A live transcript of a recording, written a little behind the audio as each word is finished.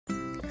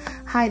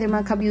Hi there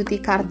mga ka-beauty,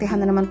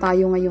 kaartehan na naman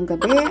tayo ngayong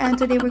gabi, and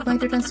today we're going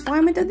to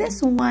transform into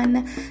this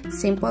one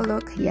simple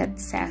look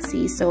yet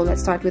sassy. So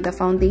let's start with the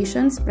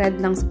foundation. Spread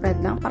lang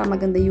para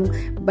maganda yung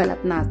balat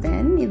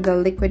natin. The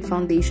liquid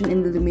foundation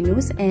in the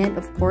luminous, and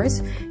of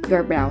course your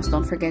brows.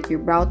 Don't forget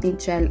your brow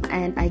tint gel,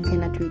 and I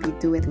cannot really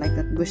do it like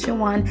that bushy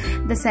one.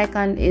 The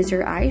second is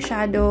your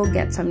eyeshadow.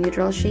 Get some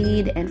neutral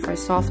shade, and for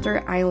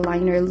softer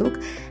eyeliner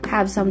look,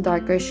 have some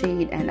darker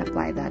shade and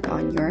apply that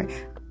on your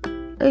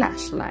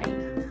lash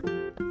line.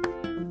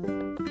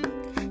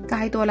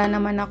 Kahit wala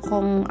naman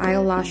akong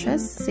eyelashes,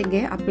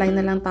 sige, apply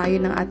na lang tayo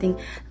ng ating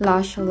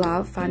Lash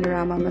Love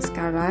Panorama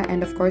Mascara.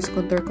 And of course,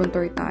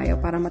 contour tayo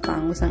para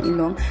matangos ang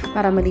ilong,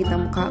 para maliit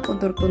ang mukha.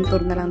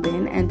 Contour na lang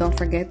din. And don't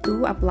forget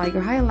to apply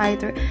your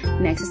highlighter.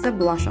 Next is the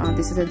blush on.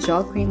 This is a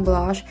gel cream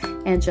blush,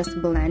 and just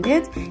blend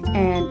it.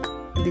 And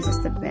this is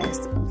the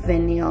best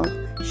Vinyl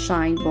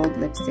Shine Bold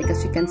Lipstick. As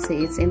you can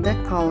see, it's in the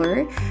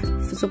color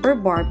Super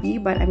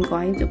Barbie, but I'm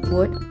going to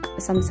put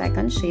some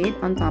second shade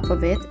on top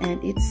of it, and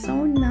it's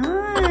so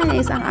nice.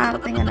 Ang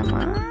arte nga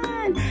naman.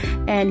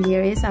 And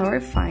here is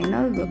our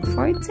final look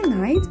for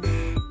tonight.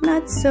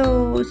 Not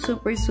so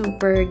super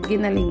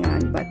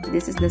ginalingan, but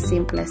this is the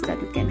simplest that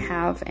we can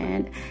have.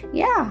 And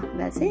yeah,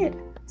 that's it.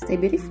 Stay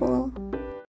beautiful.